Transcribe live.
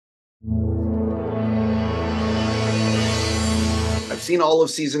I've seen all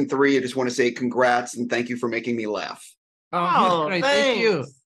of season 3. I just want to say congrats and thank you for making me laugh. Oh, great. Thank you.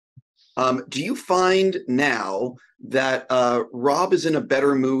 Do you find now that Rob is in a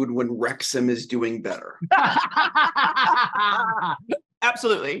better mood when Wrexham is doing better?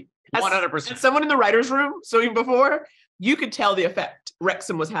 Absolutely. 100%. As someone in the writer's room, so even before, you could tell the effect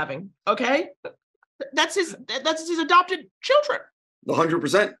Wrexham was having. Okay? That's his adopted children.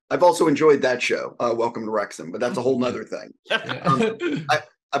 100%. I've also enjoyed that show, Welcome to Wrexham, but that's a whole nother thing.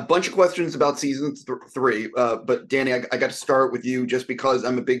 A bunch of questions about season 3, but Danny, I got to start with you just because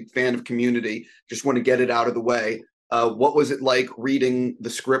I'm a big fan of Community. Just want to get it out of the way. What was it like reading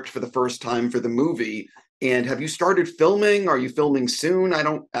the script for the first time for the movie? And have you started filming? Are you filming soon? I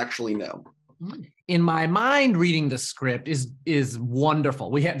don't actually know. In my mind, reading the script is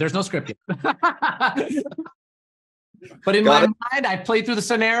wonderful. There's no script yet. But in my mind, I played through the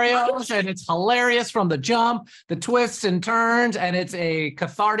scenarios and it's hilarious from the jump, the twists and turns, and it's a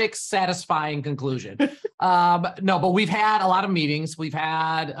cathartic, satisfying conclusion. No, but we've had a lot of meetings. We've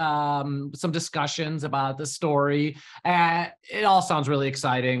had some discussions about the story. It all sounds really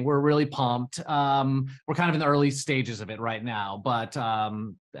exciting. We're really pumped. We're kind of in the early stages of it right now, but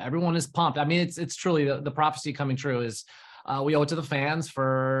everyone is pumped. I mean, it's truly the prophecy coming true is we owe it to the fans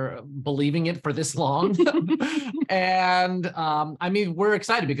for believing it for this long. And I mean, we're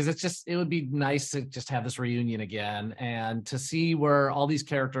excited because it would be nice to just have this reunion again and to see where all these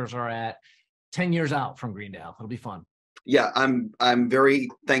characters are at 10 years out from Greendale. It'll be fun. Yeah, I'm very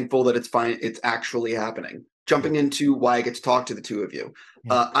thankful that it's actually happening. Jumping into why I get to talk to the two of you.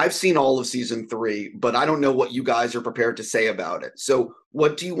 I've seen all of season 3, but I don't know what you guys are prepared to say about it. So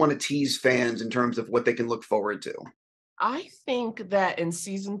what do you want to tease fans in terms of what they can look forward to? I think that in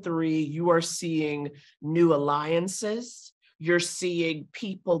season 3, you are seeing new alliances. You're seeing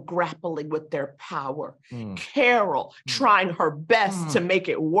people grappling with their power. Carol trying her best to make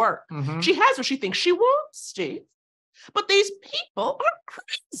it work. She has what she thinks she wants, Steve. But these people are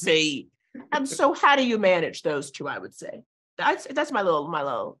crazy. And so how do you manage those two, I would say? That's my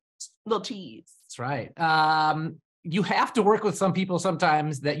little tease. That's right. You have to work with some people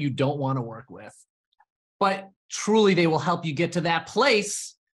sometimes that you don't want to work with. But truly, they will help you get to that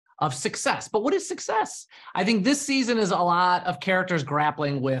place of success. But what is success? I think this season is a lot of characters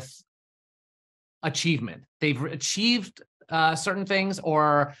grappling with achievement. They've achieved certain things,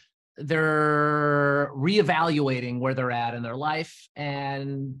 or they're reevaluating where they're at in their life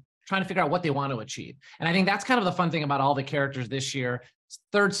and trying to figure out what they want to achieve. And I think that's kind of the fun thing about all the characters this year. It's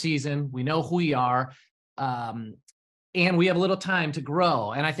 3rd season. We know who we are. And we have a little time to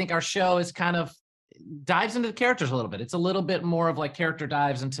grow. And I think our show is kind of dives into the characters a little bit. It's a little bit more of like character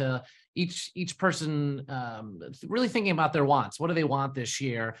dives into each person, really thinking about their wants. What do they want this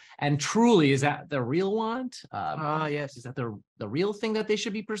year? And truly, is that the real want? Yes. Is that the real thing that they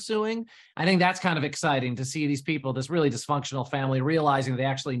should be pursuing? I think that's kind of exciting to see these people, this really dysfunctional family, realizing they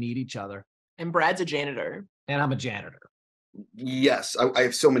actually need each other. And Brad's a janitor. And I'm a janitor. Yes, I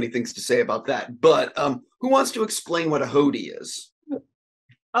have so many things to say about that. But who wants to explain what a Hody is?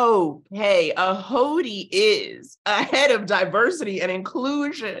 Oh, hey, a Hody is a head of diversity and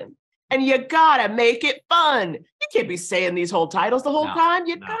inclusion. And you gotta make it fun. You can't be saying these whole titles the whole time.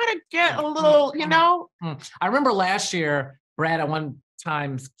 You gotta get a little, I remember last year, Brad at one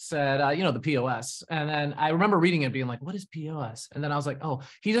time said, the POS. And then I remember reading it being like, what is POS? And then I was like, oh,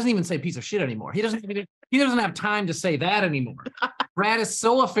 he doesn't even say piece of shit anymore. He doesn't have time to say that anymore. Brad is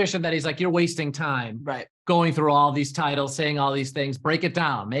so efficient that he's like, you're wasting time going through all these titles, saying all these things. Break it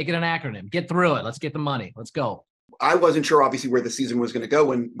down, make it an acronym, get through it. Let's get the money. Let's go. I wasn't sure, obviously, where the season was going to go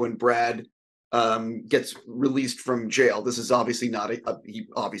when Brad gets released from jail. This is obviously he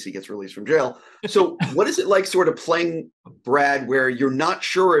obviously gets released from jail. So what is it like sort of playing Brad where you're not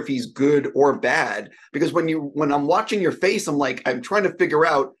sure if he's good or bad? Because when I'm watching your face, I'm trying to figure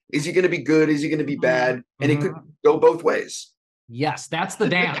out, is he going to be good? Is he going to be bad? And it could go both ways. Yes, that's the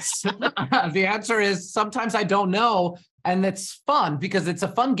dance. The answer is sometimes I don't know. And it's fun because it's a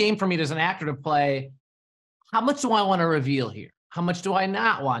fun game for me as an actor to play. How much do I want to reveal here? How much do I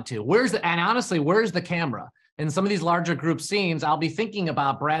not want to? And honestly, where's the camera? In some of these larger group scenes, I'll be thinking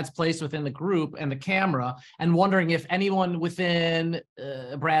about Brad's place within the group and the camera and wondering if anyone within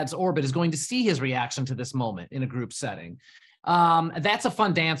Brad's orbit is going to see his reaction to this moment in a group setting. That's a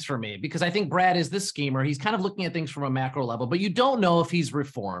fun dance for me because I think Brad is this schemer. He's kind of looking at things from a macro level, but you don't know if he's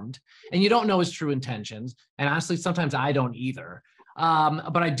reformed and you don't know his true intentions. And honestly, sometimes I don't either.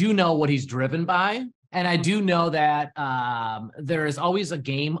 But I do know what he's driven by. And I do know that there is always a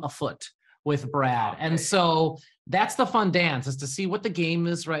game afoot with Brad. And so that's the fun dance, is to see what the game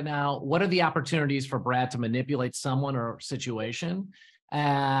is right now. What are the opportunities for Brad to manipulate someone or situation,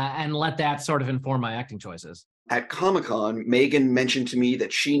 and let that sort of inform my acting choices. At Comic-Con, Megan mentioned to me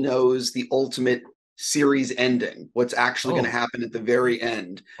that she knows the ultimate series ending, what's actually going to happen at the very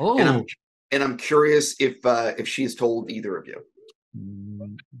end. And I'm curious if she's told either of you.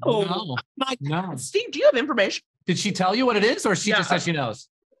 No. Steve, do you have information? Did she tell you what it is, or she just said she knows?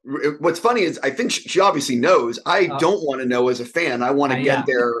 What's funny is I think she obviously knows. I don't want to know as a fan. I want to get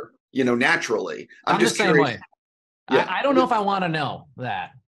there, naturally. I'm just the same curious. way. Yeah. I don't know if I want to know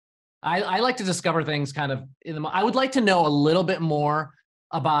that. I like to discover things kind of I would like to know a little bit more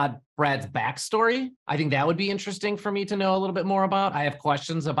about Brad's backstory. I think that would be interesting for me to know a little bit more about. I have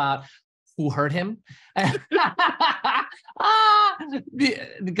questions about who hurt him.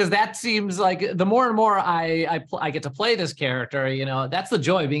 Because that seems like the more and more I get to play this character, that's the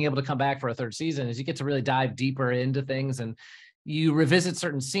joy of being able to come back for a third season, is you get to really dive deeper into things and you revisit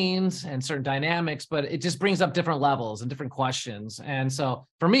certain scenes and certain dynamics, but it just brings up different levels and different questions. And so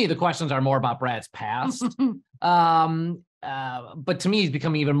for me, the questions are more about Brad's past. But to me, he's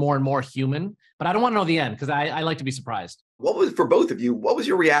becoming even more and more human. But I don't want to know the end, because I like to be surprised. For both of you, what was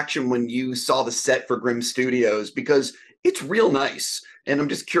your reaction when you saw the set for Grimm Studios? Because it's real nice. And I'm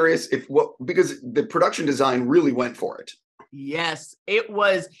just curious because the production design really went for it. Yes, it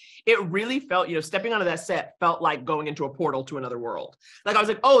really felt, stepping onto that set felt like going into a portal to another world. Like I was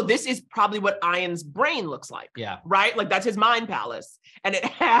like, oh, this is probably what Ian's brain looks like. Yeah. Right? Like that's his mind palace. And it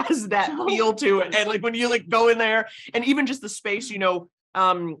has that feel to it. And like when you go in there, and even just the space,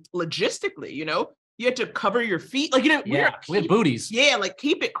 logistically, you had to cover your feet. Like, we have booties. Yeah, like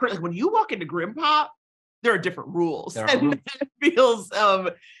keep it like when you walk into GrimPop, there are different rules. And that feels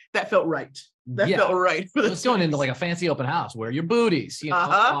that felt right. That felt right. It was going into like a fancy open house. Wear your booties.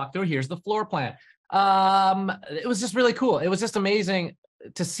 Walk through. Here's the floor plan. It was just really cool. It was just amazing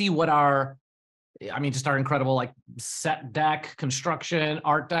to see just our incredible like set deck, construction,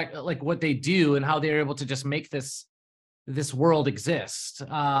 art deck, like what they do and how they're able to just make this world exist.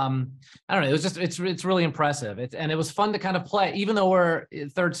 I don't know. It's really impressive. And it was fun to kind of play, even though we're in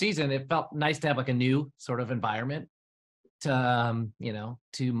third season. It felt nice to have like a new sort of environment to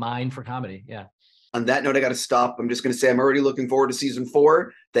mine for comedy. Yeah. On that note, I got to stop. I'm just going to say I'm already looking forward to season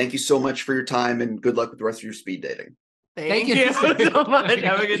 4. Thank you so much for your time, and good luck with the rest of your speed dating. Thank you so much.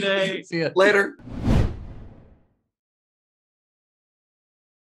 Have a good day. See ya Later.